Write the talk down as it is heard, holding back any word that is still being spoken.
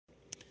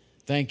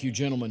Thank you,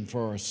 gentlemen,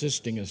 for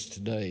assisting us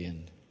today,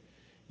 and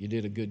you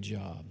did a good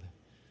job.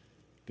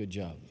 Good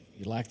job.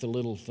 You like the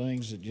little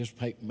things that just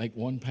make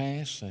one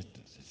pass? That's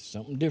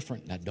something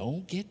different. Now,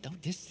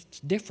 it's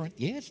different.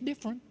 Yeah, it's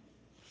different.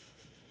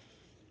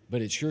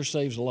 But it sure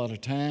saves a lot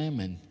of time,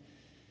 and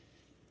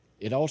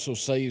it also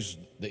saves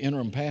the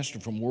interim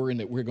pastor from worrying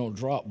that we're going to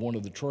drop one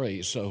of the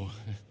trays. So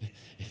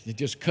it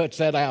just cuts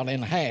that out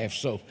in half.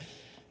 So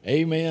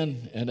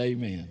amen and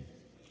amen.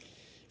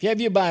 If you have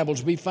your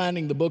Bibles, be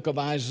finding the book of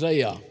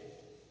Isaiah,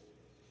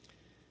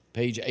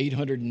 page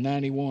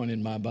 891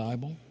 in my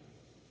Bible.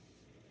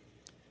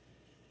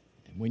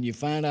 And when you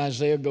find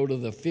Isaiah, go to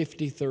the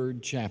 53rd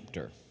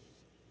chapter.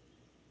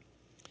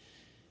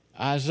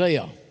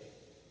 Isaiah,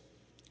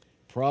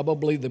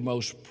 probably the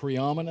most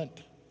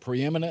preeminent,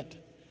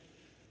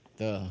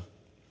 the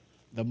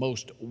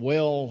most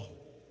well-versed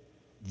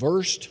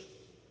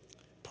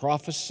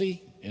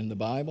prophecy in the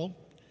Bible.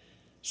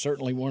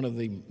 Certainly one of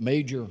the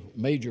major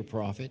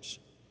prophets.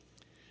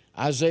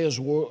 Isaiah's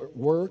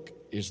work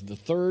is the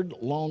third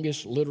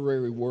longest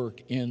literary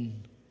work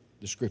in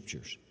the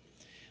Scriptures.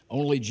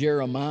 Only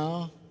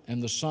Jeremiah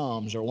and the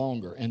Psalms are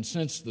longer. And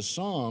since the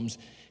Psalms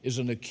is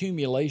an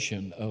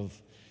accumulation of,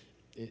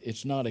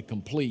 it's not a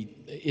complete,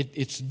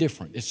 it's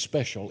different, it's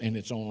special in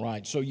its own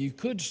right. So you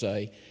could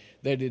say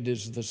that it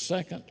is the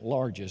second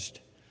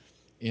largest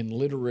in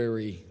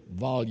literary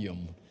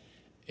volume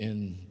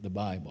in the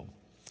Bible.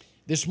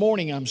 This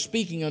morning I'm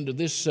speaking under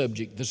this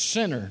subject, the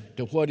center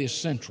to what is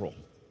central.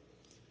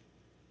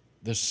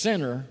 The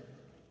center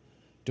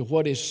to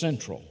what is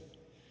central.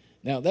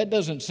 Now that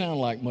doesn't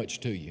sound like much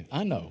to you,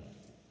 I know.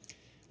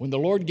 When the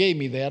Lord gave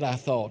me that, I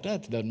thought,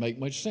 that doesn't make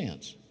much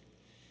sense.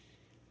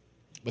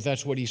 But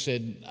that's what He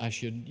said I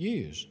should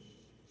use.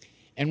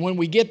 And when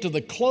we get to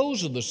the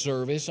close of the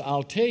service,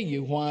 I'll tell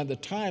you why the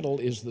title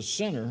is the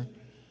center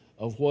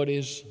of what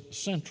is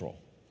central.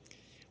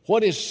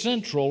 What is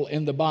central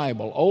in the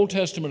Bible, Old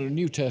Testament or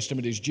New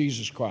Testament, is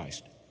Jesus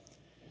Christ.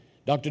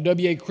 Dr.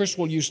 W.A.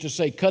 Criswell used to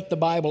say, cut the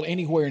Bible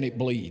anywhere and it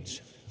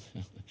bleeds.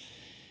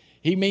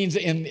 He means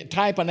in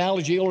type,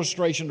 analogy,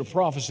 illustration, or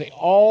prophecy,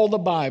 all the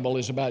Bible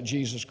is about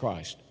Jesus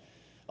Christ.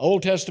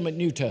 Old Testament,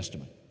 New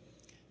Testament.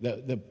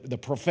 The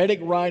prophetic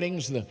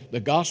writings, the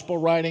gospel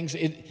writings,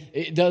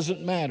 it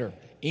doesn't matter.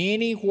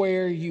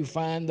 Anywhere you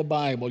find the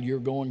Bible, you're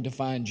going to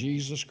find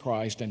Jesus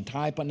Christ and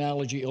type,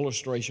 analogy,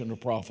 illustration, or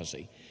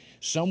prophecy.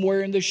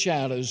 Somewhere in the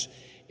shadows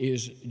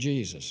is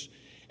Jesus.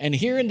 And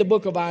here in the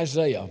book of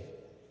Isaiah,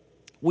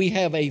 we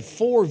have a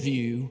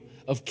foreview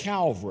of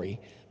Calvary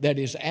that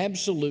is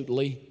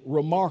absolutely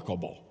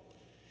remarkable.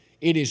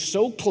 It is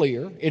so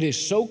clear, it is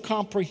so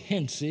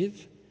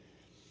comprehensive,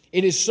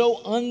 it is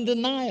so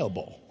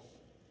undeniable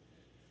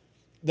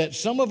that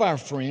some of our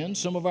friends,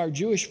 some of our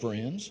Jewish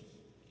friends,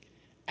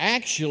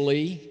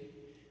 actually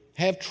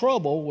have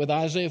trouble with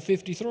Isaiah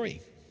 53.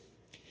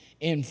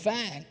 In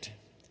fact,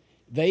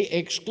 they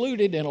exclude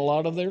it in a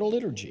lot of their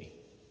liturgy.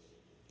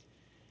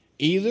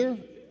 Either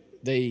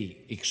they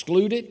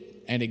exclude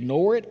it and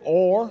ignore it,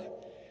 or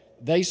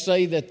they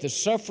say that the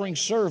suffering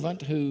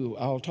servant, who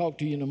I'll talk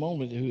to you in a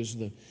moment, who is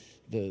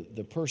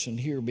the person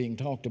here being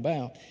talked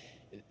about,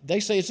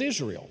 they say it's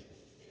Israel.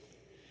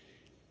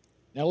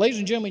 Now, ladies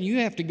and gentlemen,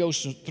 you have to go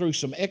through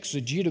some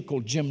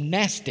exegetical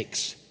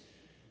gymnastics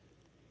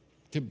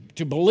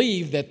to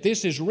believe that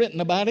this is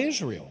written about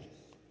Israel.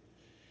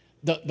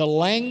 The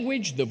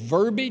language, the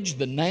verbiage,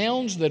 the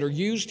nouns that are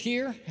used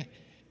here,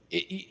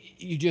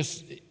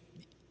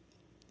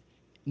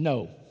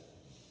 no.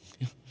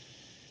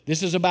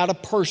 This is about a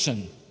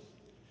person.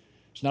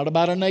 It's not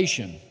about a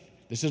nation.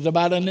 This is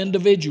about an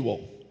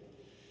individual.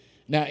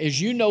 Now,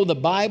 as you know, the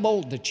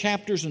Bible, the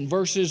chapters and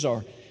verses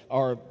are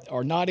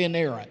not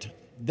inerrant.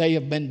 They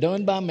have been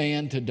done by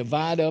man to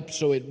divide up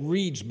so it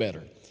reads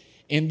better.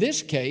 In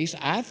this case,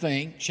 I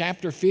think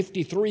chapter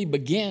 53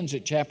 begins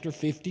at chapter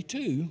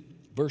 52,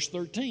 verse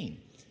 13.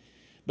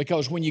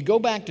 Because when you go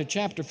back to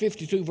chapter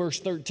 52, verse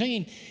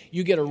 13,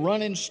 you get a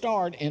running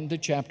start into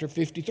chapter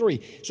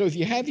 53. So if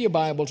you have your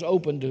Bibles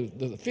open to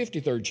the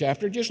 53rd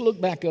chapter, just look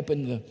back up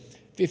in the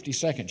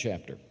 52nd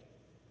chapter.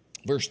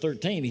 Verse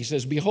 13, he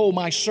says, "Behold,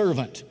 my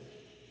servant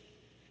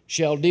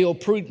shall deal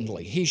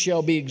prudently. He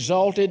shall be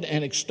exalted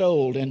and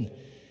extolled and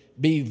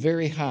be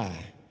very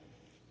high.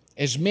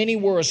 As many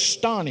were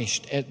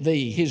astonished at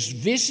thee. His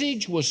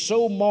visage was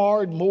so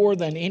marred more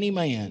than any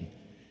man,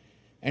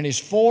 and his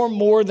form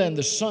more than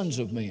the sons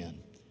of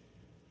men."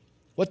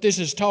 What this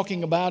is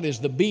talking about is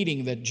the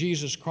beating that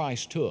Jesus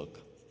Christ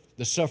took,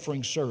 the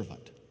suffering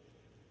servant.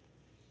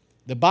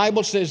 The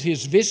Bible says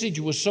his visage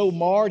was so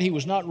marred he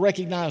was not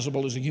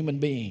recognizable as a human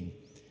being.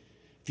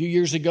 A few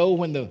years ago,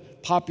 when the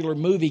popular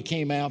movie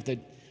came out that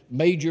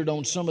majored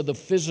on some of the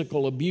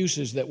physical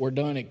abuses that were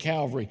done at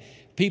Calvary,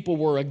 people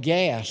were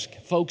aghast.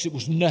 Folks, it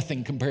was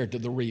nothing compared to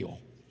the real.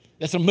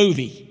 That's a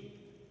movie.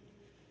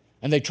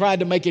 And they tried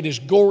to make it as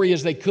gory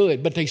as they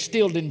could, but they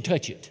still didn't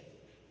touch it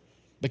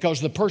because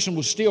the person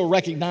was still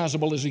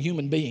recognizable as a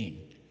human being.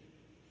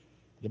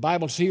 The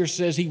Bible here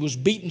says he was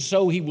beaten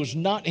so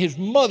his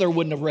mother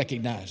wouldn't have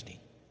recognized him.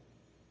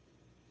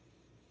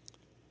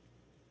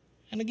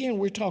 And again,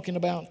 we're talking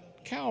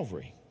about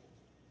Calvary.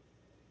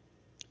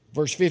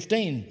 Verse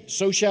 15,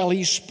 so shall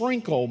he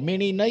sprinkle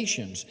many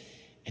nations.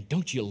 And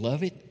don't you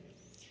love it?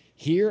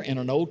 Here in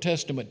an Old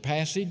Testament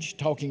passage,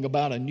 talking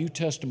about a New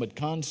Testament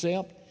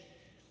concept,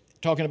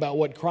 talking about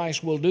what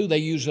Christ will do, they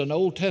use an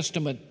Old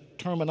Testament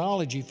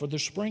terminology for the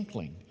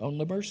sprinkling on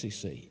the mercy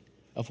seat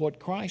of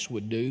what Christ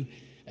would do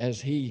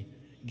as he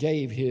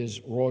gave his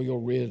royal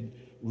red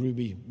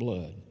ruby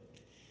blood.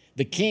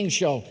 The kings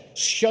shall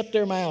shut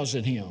their mouths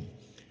at him,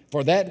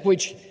 for that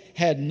which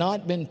had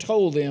not been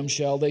told them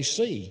shall they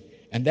see,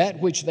 and that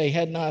which they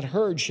had not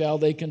heard shall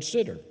they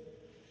consider.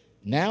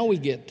 Now we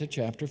get to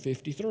chapter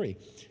 53.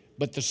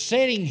 But the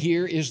setting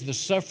here is the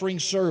suffering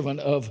servant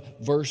of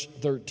verse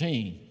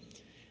 13.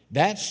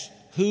 That's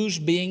who's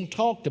being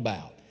talked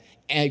about.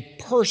 A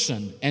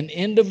person, an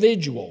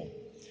individual.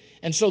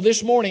 And so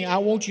this morning I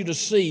want you to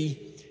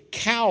see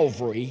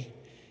Calvary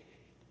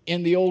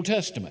in the Old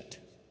Testament.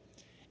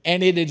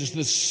 And it is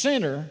the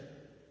center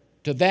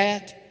to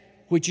that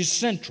which is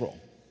central.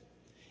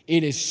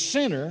 It is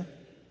center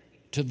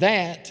to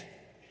that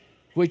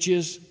which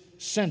is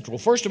central.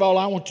 First of all,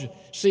 I want to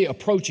see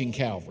approaching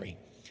Calvary.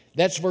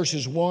 That's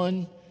verses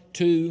 1,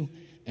 2,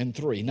 and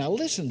 3. Now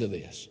listen to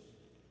this.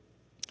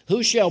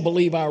 Who shall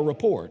believe our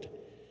report?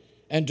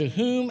 And to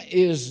whom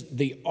is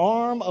the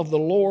arm of the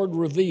Lord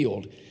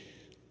revealed?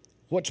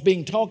 What's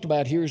being talked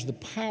about here is the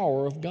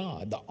power of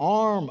God, the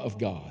arm of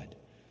God,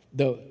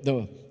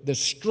 the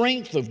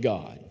strength of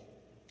God.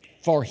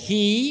 For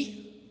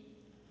he,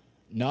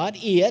 not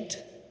it,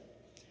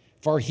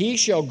 for he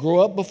shall grow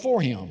up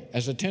before him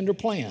as a tender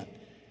plant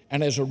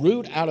and as a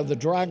root out of the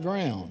dry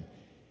ground.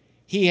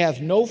 He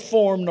hath no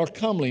form nor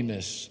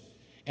comeliness,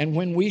 and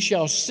when we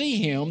shall see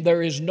him,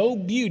 there is no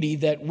beauty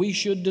that we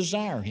should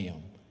desire him.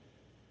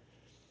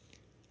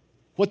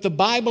 What the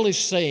Bible is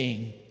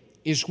saying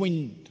is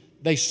when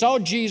they saw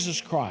Jesus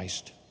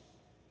Christ,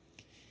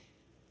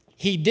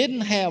 he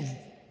didn't have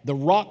the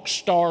rock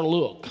star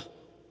look.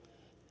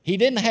 He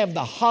didn't have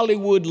the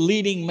Hollywood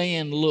leading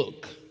man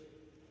look.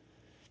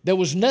 There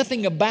was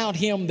nothing about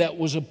him that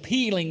was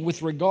appealing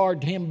with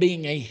regard to him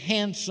being a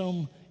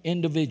handsome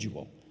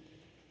individual.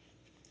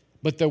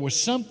 But there was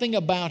something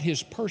about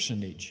his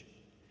personage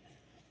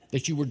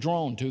that you were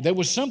drawn to. There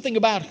was something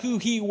about who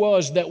he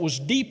was that was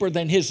deeper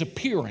than his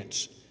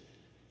appearance.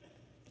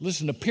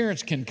 Listen,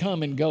 appearance can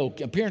come and go.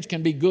 Appearance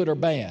can be good or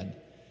bad.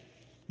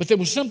 But there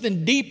was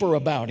something deeper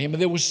about him.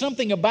 There was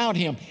something about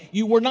him.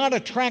 You were not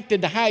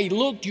attracted to how he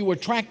looked. You were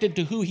attracted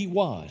to who he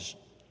was.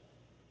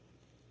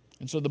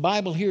 And so the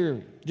Bible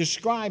here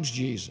describes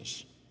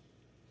Jesus.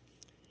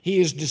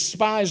 He is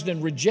despised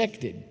and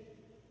rejected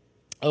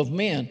of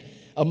men,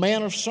 a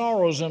man of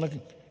sorrows and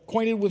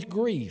acquainted with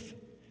grief.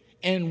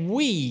 And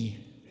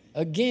we,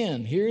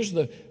 again, here's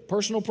the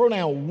personal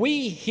pronoun,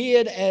 we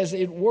hid as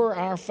it were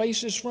our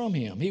faces from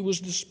him. He was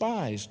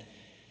despised,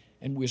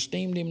 and we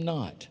esteemed him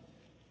not.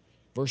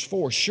 Verse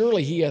 4,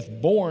 surely he hath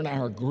borne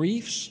our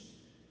griefs.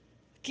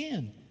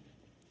 Again,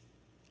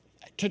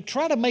 to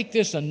try to make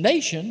this a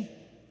nation,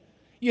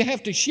 you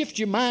have to shift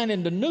your mind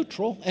into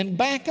neutral and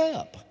back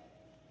up.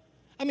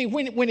 I mean,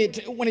 when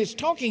it's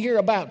talking here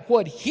about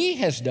what he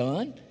has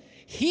done,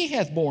 he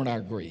hath borne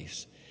our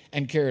griefs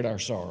and carried our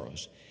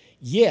sorrows.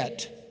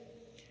 Yet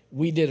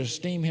we did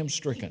esteem him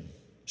stricken,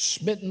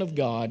 smitten of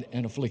God,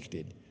 and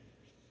afflicted.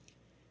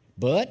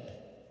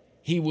 But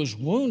he was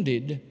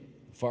wounded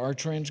for our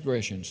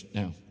transgressions.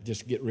 Now,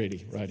 just get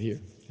ready right here.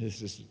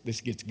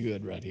 This gets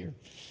good right here.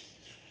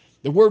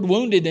 The word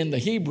wounded in the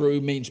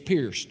Hebrew means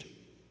pierced.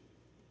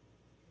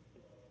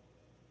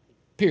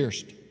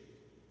 Pierced.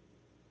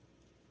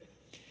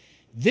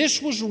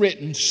 This was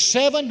written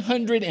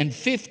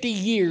 750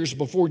 years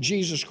before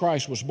Jesus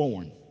Christ was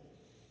born.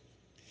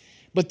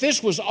 But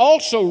this was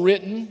also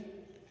written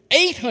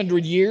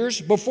 800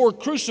 years before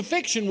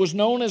crucifixion was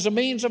known as a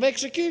means of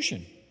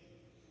execution.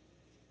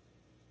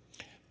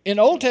 In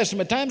Old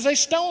Testament times, they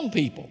stoned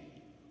people.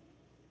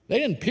 They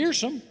didn't pierce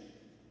them.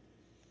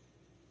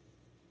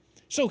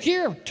 So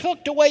here,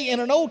 tucked away in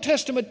an Old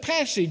Testament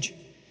passage,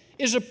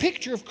 is a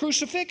picture of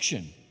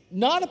crucifixion,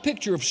 not a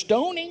picture of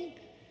stoning.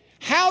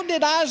 How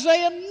did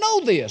Isaiah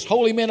know this?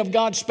 Holy men of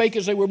God spake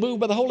as they were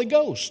moved by the Holy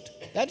Ghost.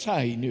 That's how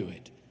he knew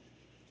it.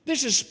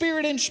 This is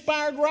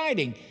Spirit-inspired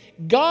writing.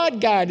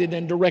 God guided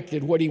and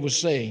directed what he was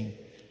saying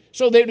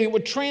so that it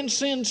would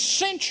transcend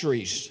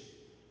centuries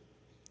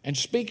and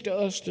speak to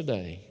us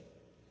today.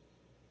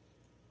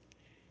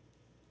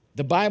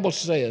 The Bible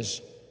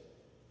says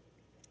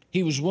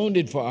he was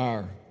wounded for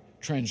our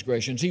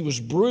transgressions. He was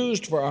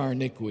bruised for our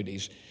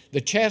iniquities.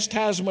 The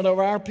chastisement of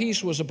our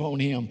peace was upon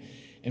him,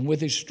 and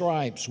with his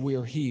stripes we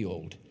are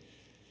healed.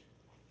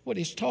 What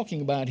he's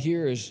talking about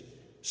here is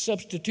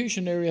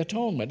substitutionary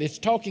atonement. It's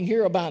talking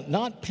here about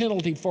not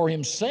penalty for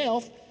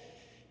himself.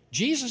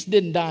 Jesus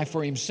didn't die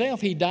for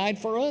himself. He died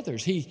for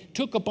others. He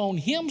took upon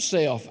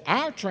himself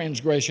our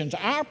transgressions,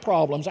 our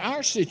problems,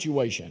 our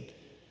situation.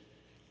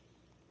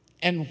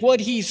 And what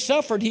he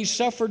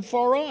suffered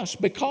for us,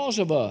 because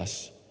of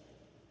us,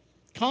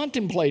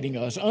 contemplating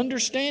us,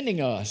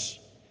 understanding us,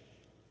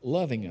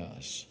 loving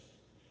us.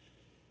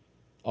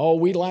 All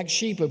we like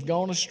sheep have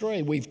gone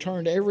astray. We've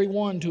turned every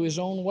one to his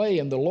own way,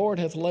 and the Lord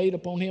hath laid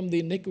upon him the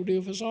iniquity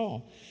of us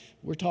all.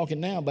 We're talking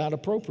now about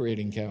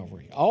appropriating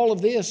Calvary. All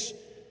of this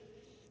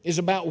is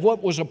about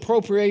what was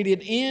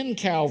appropriated in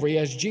Calvary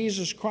as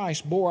Jesus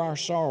Christ bore our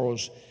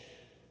sorrows,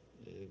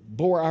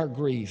 bore our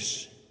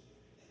griefs,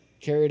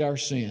 carried our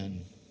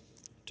sin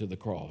to the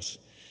cross.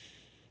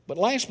 But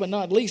last but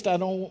not least, I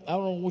don't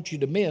want you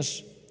to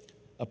miss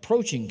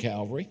approaching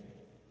Calvary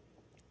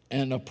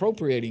and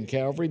appropriating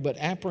Calvary, but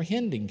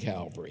apprehending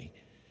Calvary.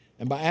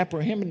 And by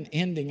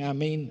apprehending, I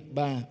mean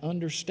by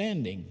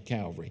understanding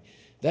Calvary.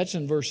 That's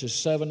in verses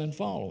 7 and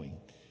following.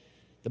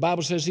 The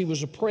Bible says he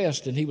was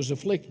oppressed and he was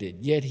afflicted,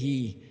 yet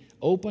he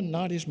opened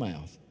not his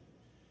mouth.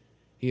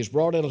 He is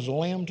brought out as a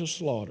lamb to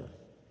slaughter,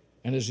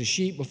 and as a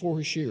sheep before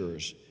his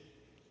shearers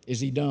is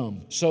he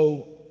dumb.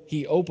 So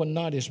he opened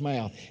not his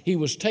mouth. He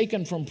was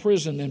taken from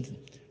prison and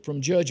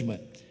from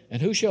judgment.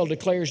 And who shall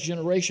declare his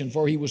generation?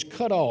 For he was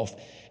cut off.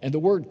 And the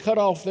word cut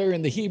off there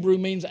in the Hebrew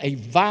means a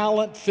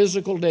violent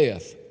physical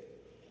death.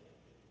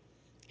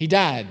 He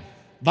died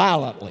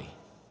violently.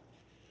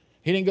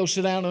 He didn't go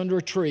sit down under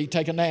a tree,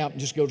 take a nap, and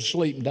just go to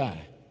sleep and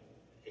die.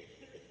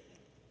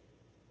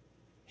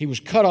 He was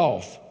cut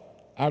off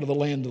out of the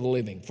land of the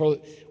living.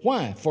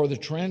 Why? For the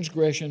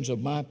transgressions of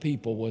my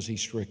people was he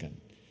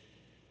stricken.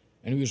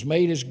 And he was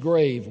made his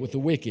grave with the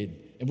wicked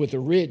and with the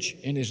rich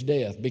in his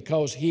death,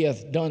 because he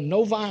hath done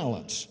no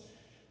violence,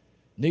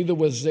 neither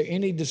was there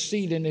any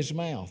deceit in his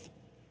mouth.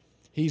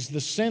 He's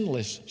the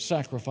sinless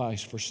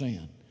sacrifice for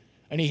sin.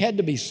 And he had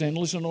to be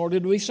sinless in order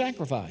to be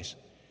sacrificed.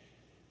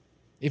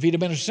 If he'd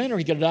have been a sinner,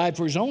 he could have died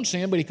for his own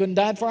sin, but he couldn't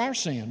die for our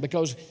sin,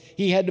 because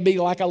he had to be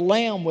like a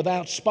lamb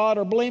without spot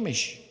or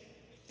blemish,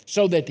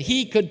 so that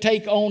he could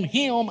take on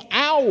him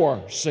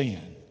our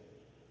sin.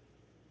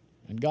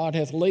 And God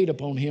hath laid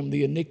upon him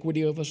the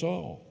iniquity of us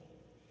all.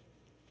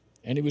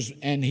 And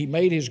he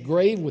made his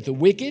grave with the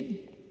wicked.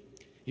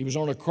 He was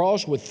on a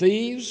cross with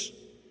thieves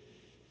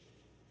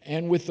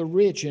and with the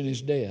rich in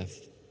his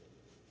death.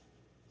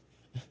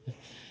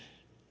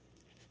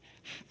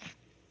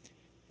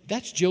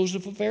 That's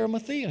Joseph of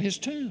Arimathea, his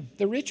tomb,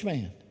 the rich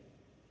man.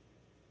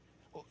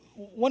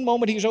 One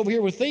moment he's over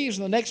here with thieves,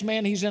 and the next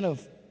man he's in a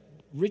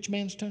rich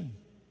man's tomb.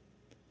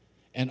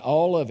 And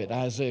all of it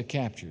Isaiah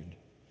captured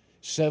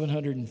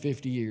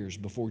 750 years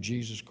before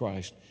Jesus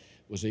Christ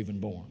was even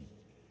born.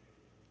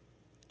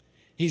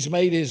 He's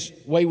made his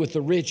way with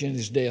the rich in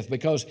his death,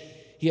 because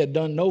he had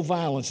done no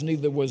violence,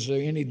 neither was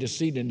there any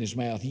deceit in his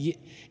mouth.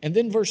 And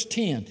then verse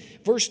 10.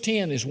 Verse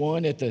 10 is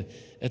one at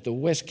the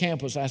West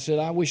Campus. I said,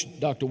 I wish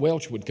Dr.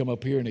 Welch would come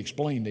up here and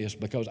explain this,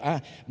 because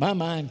my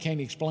mind can't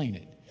explain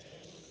it.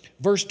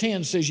 Verse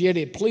 10 says, yet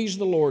it pleased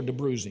the Lord to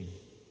bruise him.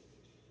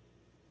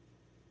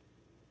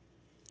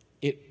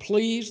 It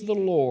pleased the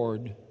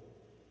Lord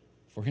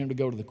for him to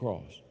go to the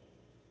cross.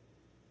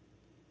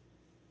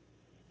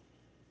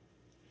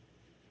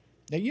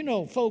 Now, you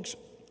know, folks,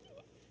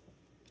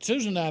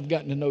 Susan and I have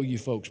gotten to know you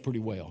folks pretty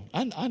well.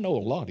 I know a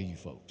lot of you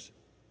folks.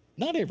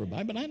 Not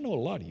everybody, but I know a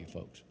lot of you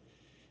folks.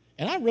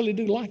 And I really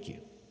do like you.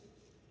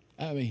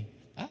 I mean,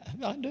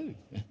 I do.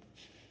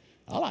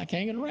 I like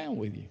hanging around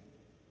with you.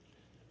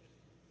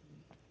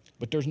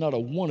 But there's not a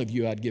one of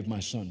you I'd give my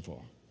son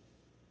for.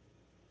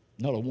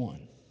 Not a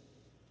one.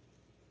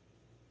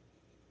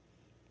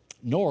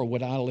 Nor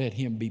would I let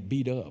him be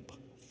beat up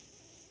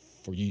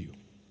for you.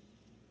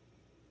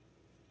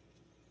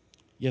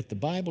 Yet the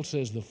Bible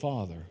says the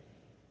Father,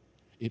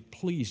 it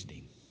pleased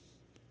him.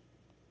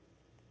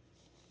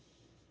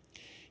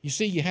 You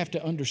see, you have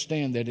to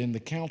understand that in the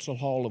council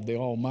hall of the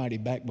Almighty,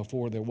 back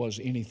before there was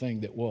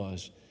anything that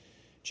was,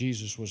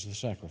 Jesus was the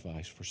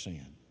sacrifice for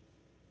sin.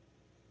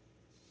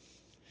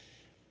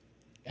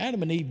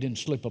 Adam and Eve didn't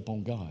slip up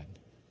on God.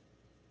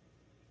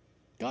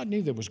 God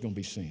knew there was going to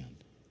be sin.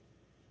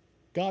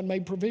 God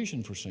made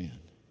provision for sin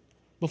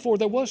before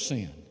there was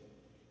sin.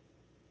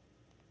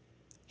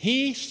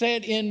 He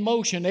set in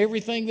motion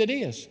everything that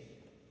is.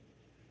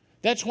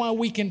 That's why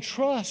we can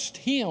trust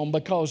him,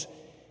 because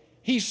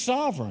he's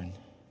sovereign.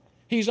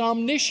 He's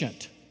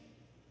omniscient.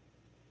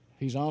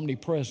 He's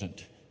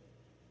omnipresent.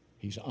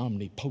 He's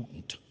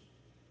omnipotent.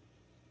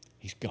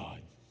 He's God.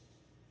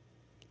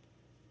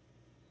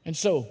 And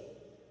so,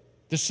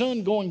 the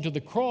Son going to the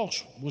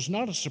cross was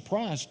not a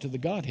surprise to the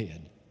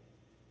Godhead.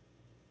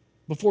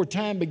 Before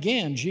time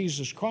began,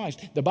 Jesus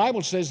Christ, the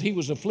Bible says he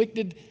was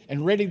afflicted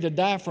and ready to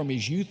die from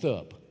his youth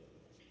up.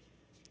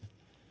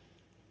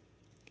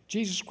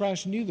 Jesus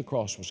Christ knew the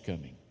cross was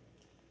coming.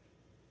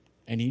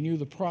 And he knew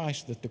the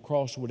price that the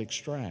cross would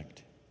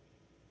extract.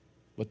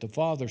 But the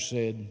Father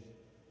said,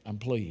 I'm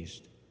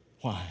pleased.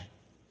 Why?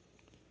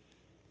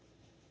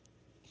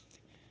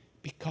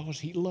 Because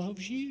he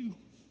loves you.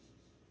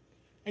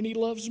 And he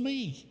loves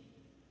me.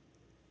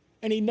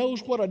 And he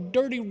knows what a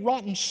dirty,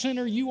 rotten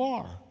sinner you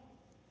are.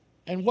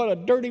 And what a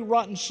dirty,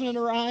 rotten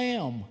sinner I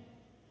am.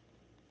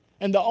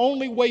 And the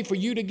only way for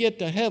you to get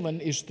to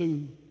heaven is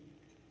through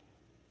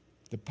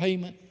the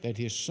payment that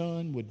his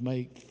Son would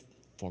make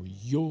for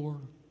your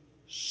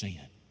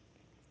sin.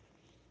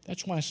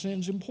 That's why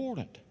sin's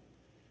important.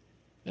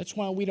 That's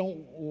why we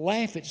don't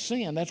laugh at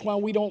sin. That's why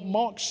we don't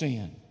mock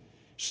sin.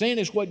 Sin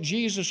is what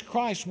Jesus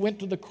Christ went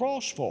to the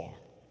cross for.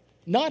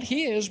 Not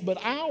His, but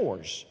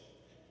ours.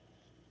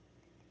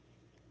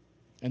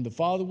 And the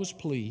Father was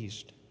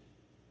pleased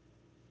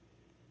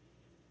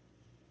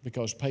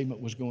because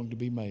payment was going to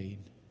be made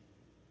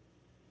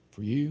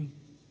for you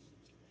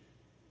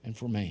and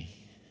for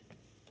me.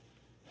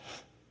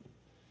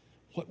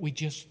 What we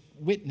just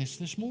witnessed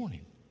this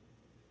morning.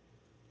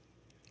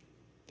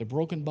 The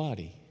broken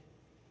body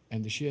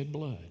and the shed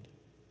blood.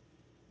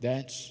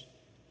 That's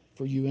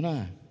for you and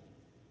I.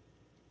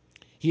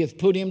 He hath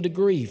put him to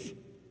grief.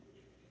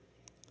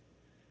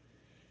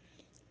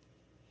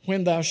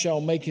 When thou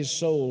shalt make his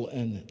soul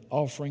an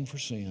offering for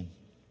sin.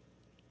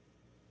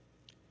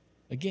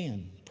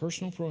 Again,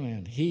 personal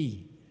pronoun.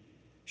 He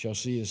shall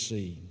see his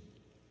seed.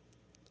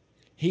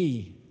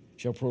 He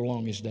shall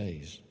prolong his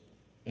days,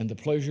 and the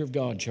pleasure of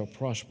God shall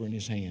prosper in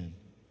his hand.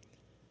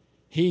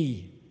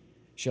 He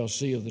shall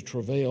see of the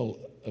travail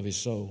of his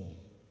soul,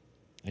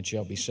 and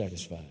shall be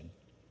satisfied.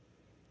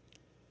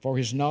 For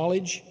his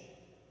knowledge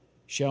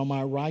shall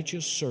my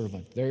righteous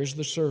servant, there's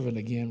the servant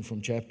again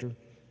from chapter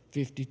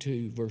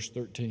 52, verse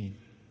 13,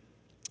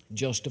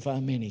 justify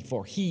many.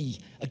 For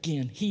he,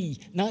 again, he,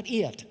 not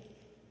it,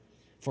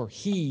 for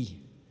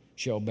he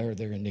shall bear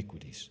their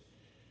iniquities.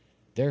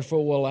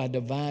 Therefore will I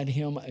divide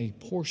him a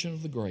portion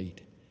of the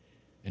great,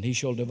 and he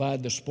shall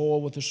divide the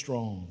spoil with the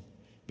strong,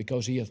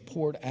 because he hath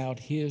poured out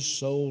his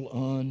soul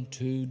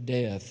unto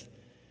death.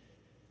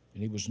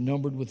 And he was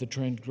numbered with the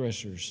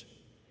transgressors,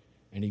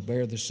 and he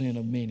bare the sin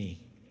of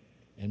many,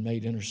 and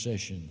made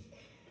intercession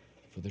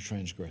for the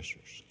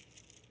transgressors.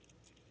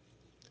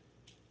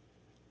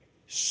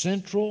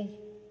 Central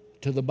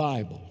to the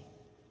Bible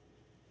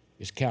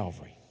is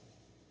Calvary.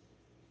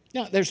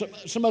 Now, there's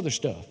some other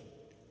stuff.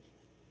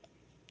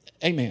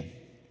 Amen.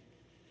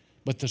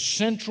 But the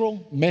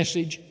central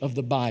message of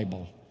the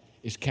Bible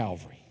is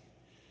Calvary.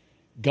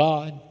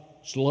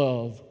 God's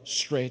love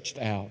stretched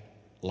out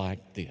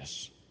like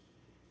this.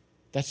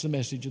 That's the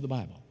message of the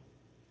Bible.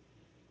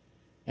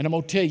 And I'm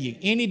going to tell you,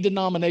 any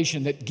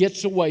denomination that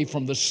gets away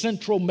from the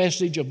central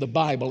message of the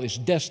Bible is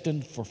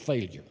destined for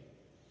failure.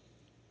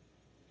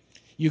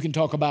 You can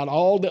talk about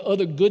all the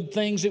other good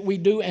things that we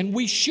do, and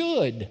we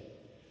should,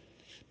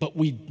 but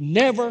we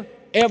never,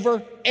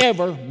 ever,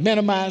 ever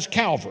minimize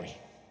Calvary.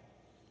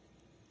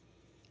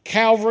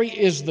 Calvary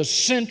is the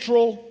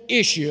central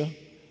issue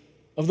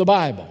of the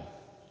Bible.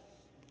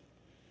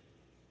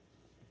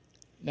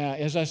 Now,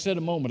 as I said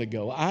a moment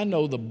ago, I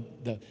know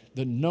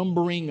the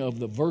numbering of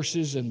the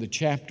verses and the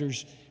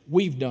chapters.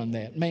 We've done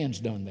that. Man's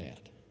done that.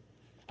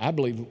 I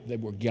believe they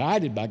were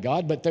guided by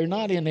God, but they're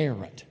not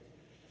inerrant.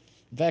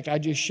 In fact, I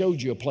just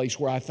showed you a place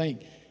where I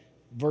think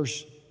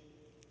verse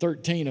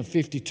 13 of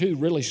 52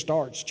 really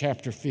starts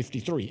chapter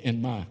 53,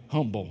 in my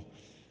humble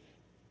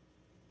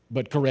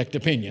but correct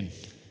opinion.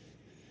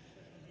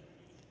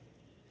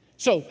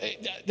 So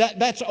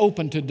that's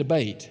open to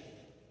debate.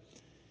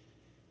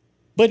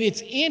 But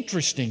it's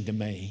interesting to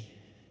me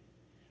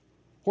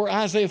where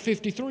Isaiah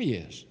 53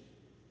 is.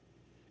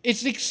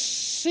 It's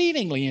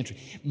exceedingly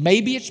interesting.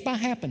 Maybe it's by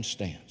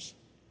happenstance.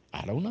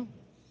 I don't know.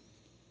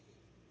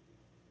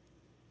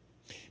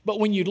 But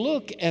when you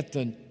look at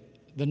the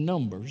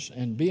numbers,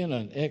 and being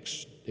an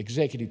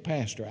ex-executive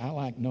pastor, I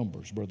like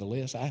numbers, Brother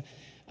Les.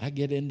 I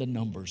get into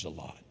numbers a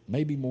lot,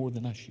 maybe more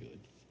than I should.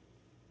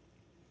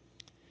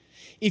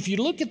 If you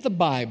look at the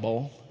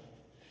Bible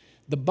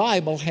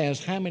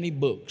has how many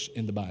books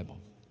in the Bible?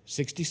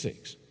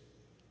 66.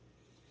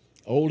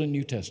 Old and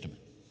New Testament,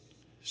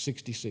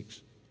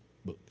 66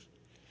 books.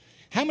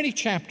 How many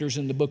chapters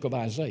in the book of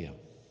Isaiah?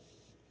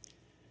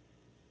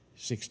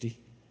 66.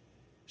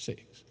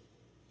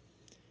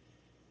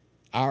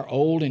 Our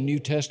Old and New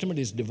Testament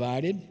is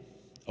divided.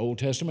 Old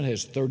Testament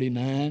has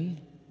 39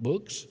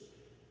 books.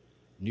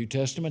 New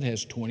Testament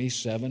has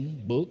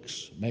 27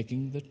 books,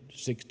 making the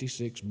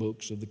 66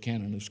 books of the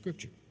canon of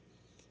Scripture.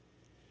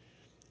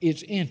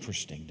 It's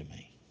interesting to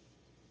me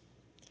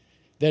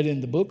that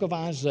in the book of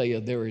Isaiah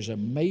there is a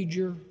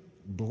major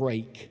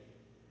break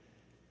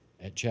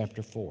at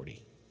chapter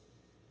 40.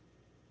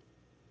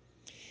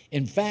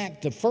 In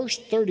fact, the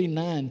first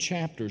 39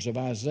 chapters of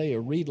Isaiah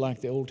read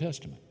like the Old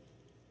Testament.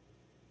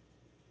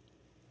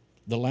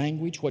 The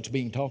language, what's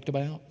being talked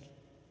about.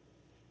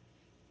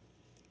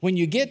 When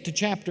you get to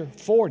chapter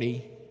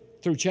 40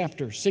 through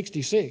chapter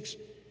 66,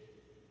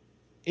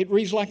 it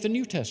reads like the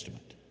New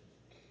Testament.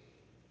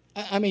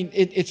 I mean,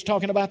 it's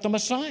talking about the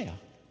Messiah.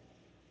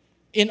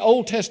 In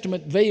Old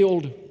Testament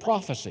veiled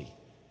prophecy.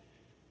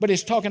 But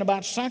it's talking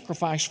about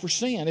sacrifice for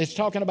sin. It's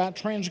talking about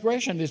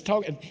transgression.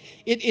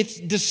 It's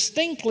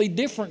distinctly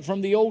different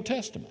from the Old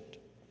Testament.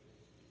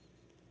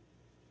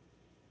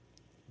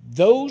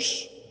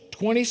 Those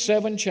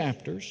 27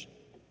 chapters,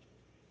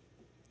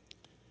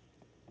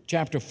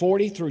 chapter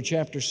 40 through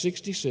chapter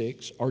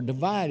 66, are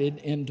divided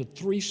into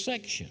 3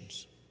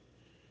 sections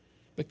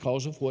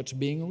because of what's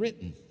being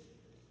written.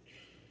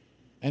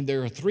 And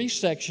there are 3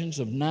 sections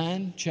of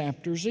 9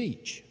 chapters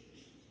each.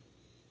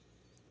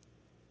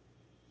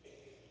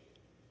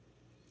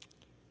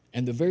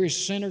 And the very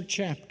center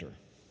chapter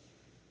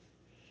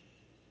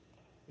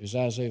is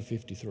Isaiah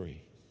 53.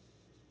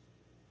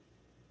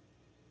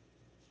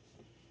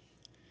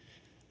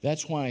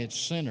 That's why it's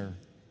center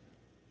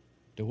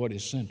to what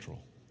is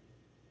central.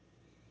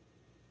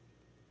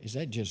 Is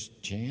that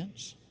just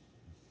chance?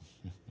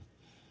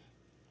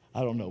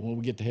 I don't know. When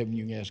we get to heaven,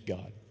 you can ask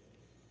God.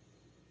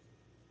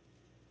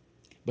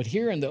 But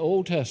here in the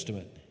Old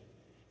Testament,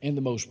 in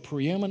the most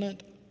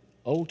preeminent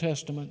Old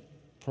Testament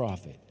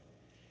prophet,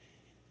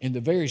 in the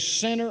very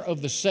center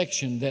of the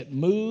section that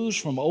moves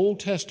from Old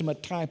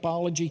Testament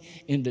typology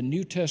into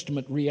New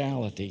Testament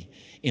reality,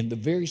 in the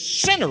very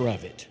center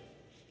of it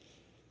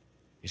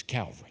is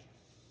Calvary.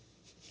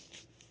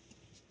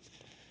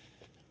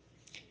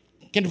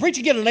 Can the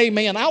preacher get an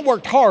amen? I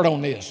worked hard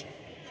on this.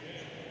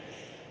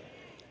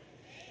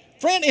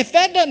 Friend, if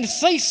that doesn't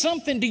say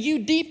something to you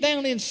deep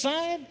down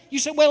inside, you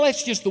say, well,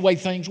 that's just the way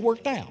things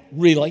worked out.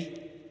 Really?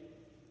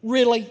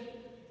 Really?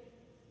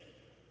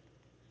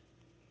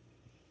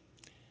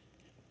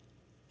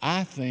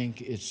 I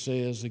think it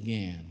says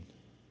again,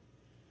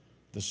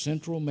 the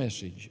central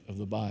message of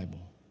the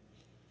Bible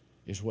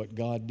is what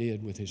God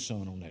did with His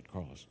Son on that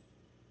cross.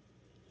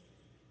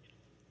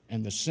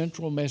 And the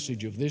central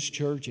message of this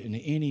church and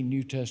any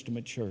New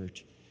Testament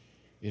church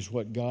is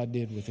what God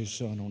did with His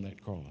Son on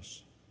that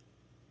cross.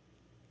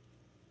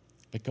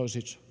 Because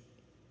it's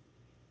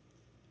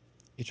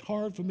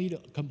hard for me to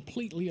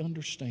completely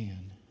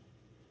understand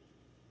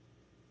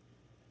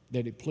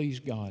that it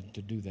pleased God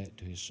to do that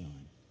to His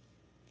Son.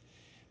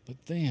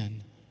 But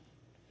then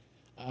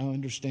I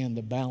understand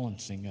the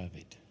balancing of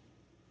it.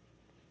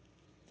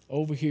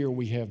 Over here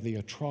we have the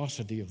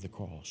atrocity of the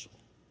cross,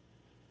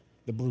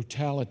 the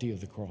brutality of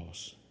the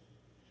cross.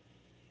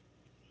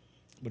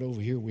 But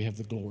over here we have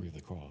the glory of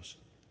the cross.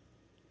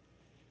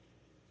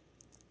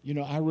 You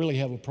know, I really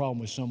have a problem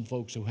with some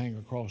folks who hang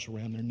a cross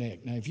around their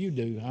neck. Now, if you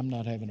do, I'm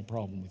not having a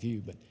problem with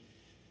you, but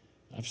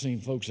I've seen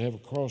folks have a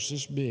cross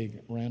this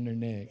big around their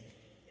neck,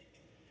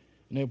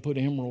 and they'll put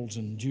emeralds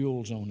and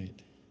jewels on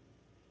it.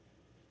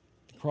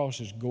 The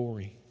cross is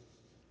gory.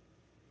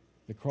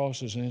 The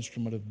cross is an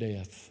instrument of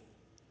death,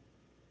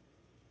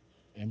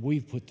 and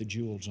we've put the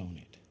jewels on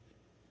it.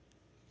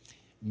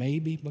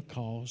 Maybe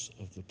because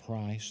of the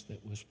price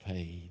that was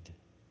paid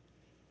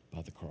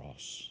by the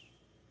cross.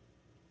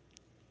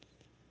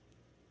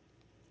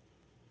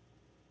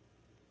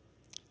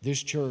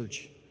 This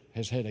church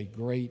has had a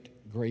great,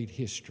 great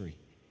history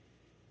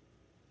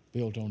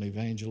built on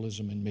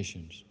evangelism and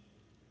missions.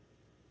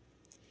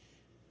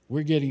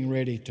 We're getting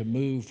ready to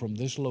move from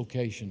this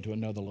location to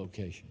another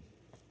location,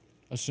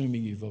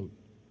 assuming you vote.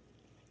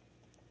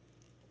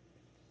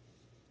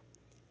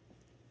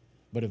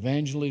 But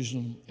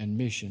evangelism and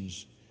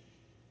missions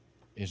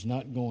is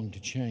not going to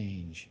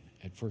change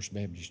at First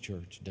Baptist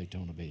Church,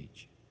 Daytona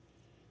Beach.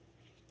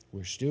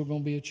 We're still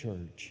going to be a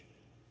church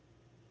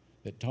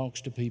that talks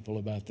to people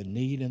about the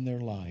need in their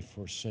life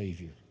for a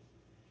Savior.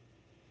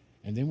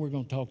 And then we're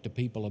going to talk to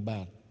people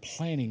about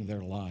planning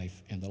their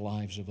life and the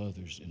lives of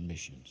others in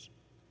missions.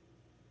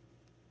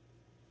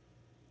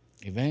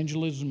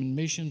 Evangelism and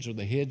missions are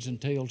the heads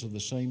and tails of the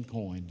same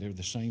coin. They're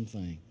the same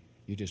thing.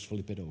 You just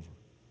flip it over.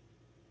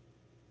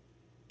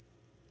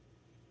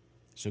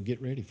 So get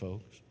ready,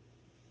 folks.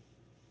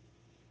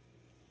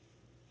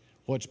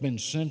 What's been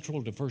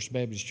central to First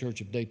Baptist Church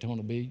of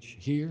Daytona Beach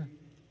here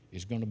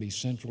is going to be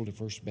central to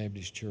First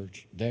Baptist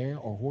Church there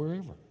or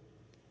wherever,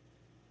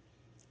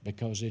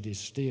 because it is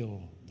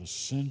still the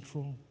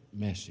central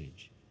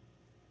message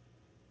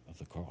of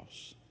the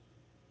cross.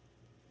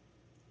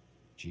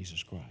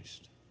 Jesus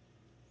Christ.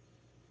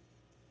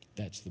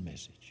 That's the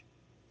message.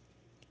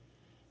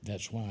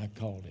 That's why I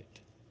called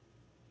it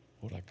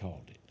what I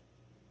called it.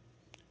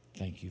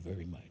 Thank you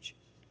very much.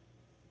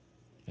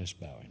 Let's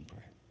bow in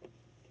prayer.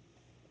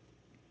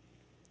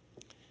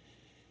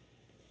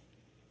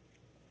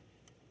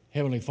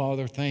 Heavenly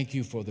Father, thank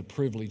you for the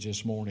privilege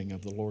this morning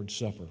of the Lord's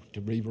Supper,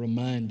 to be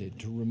reminded,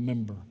 to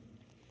remember.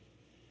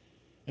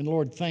 And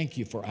Lord, thank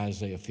you for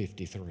Isaiah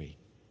 53.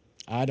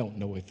 I don't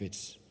know if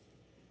it's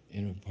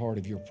in a part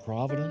of your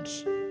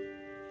providence,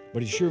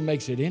 but it sure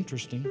makes it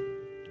interesting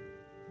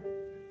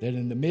that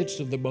in the midst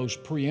of the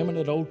most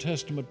preeminent Old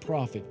Testament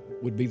prophet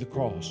would be the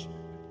cross.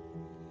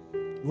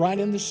 Right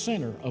in the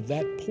center of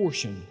that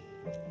portion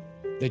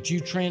that you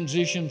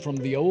transition from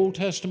the Old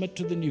Testament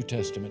to the New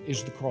Testament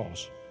is the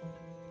cross.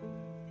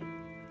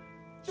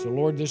 So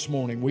Lord, this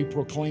morning we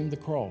proclaim the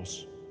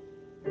cross.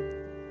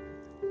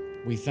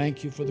 We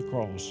thank you for the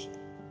cross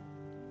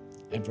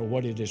and for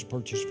what it has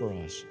purchased for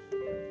us.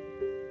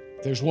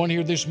 There's one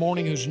here this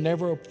morning who's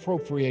never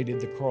appropriated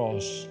the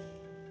cross.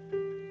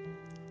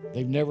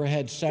 They've never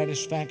had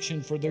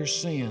satisfaction for their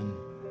sin.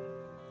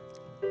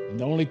 And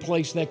the only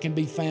place that can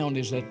be found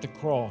is at the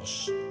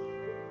cross,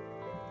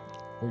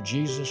 where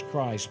Jesus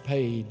Christ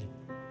paid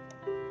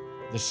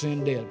the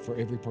sin debt for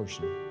every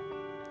person.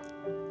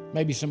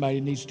 Maybe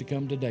somebody needs to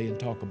come today and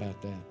talk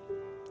about that.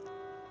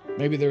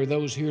 Maybe there are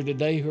those here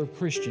today who are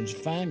Christians,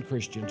 fine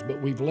Christians, but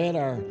we've let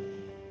our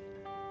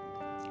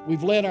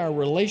we've let our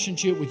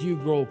relationship with you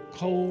grow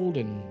cold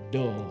and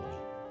dull.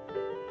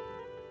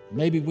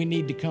 Maybe we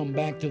need to come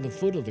back to the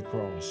foot of the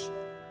cross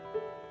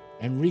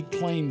and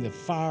reclaim the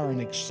fire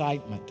and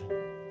excitement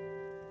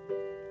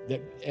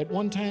that at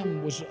one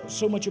time was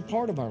so much a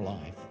part of our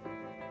life.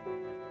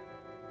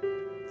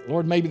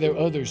 Lord, maybe there are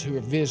others who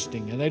are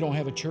visiting and they don't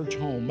have a church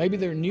home. Maybe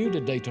they're new to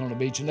Daytona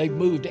Beach and they've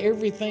moved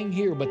everything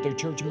here but their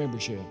church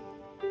membership.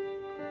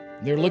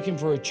 They're looking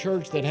for a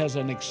church that has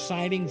an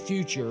exciting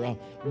future, a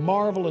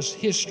marvelous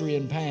history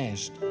and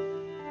past,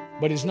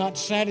 but is not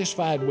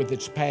satisfied with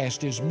its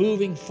past, is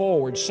moving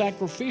forward,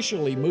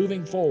 sacrificially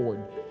moving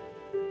forward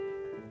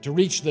to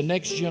reach the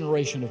next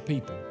generation of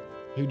people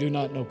who do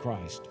not know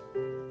Christ.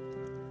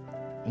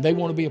 And they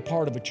want to be a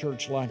part of a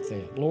church like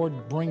that.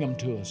 Lord, bring them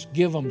to us.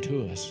 Give them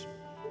to us.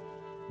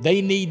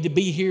 They need to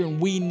be here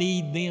and we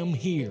need them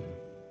here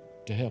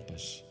to help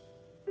us.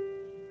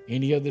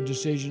 Any other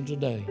decision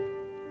today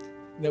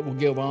that will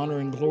give honor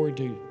and glory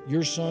to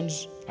your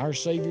Son's, our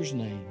Savior's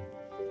name,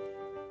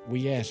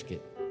 we ask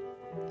it.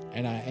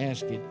 And I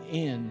ask it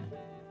in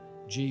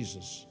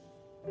Jesus'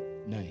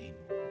 name.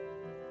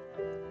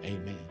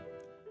 Amen.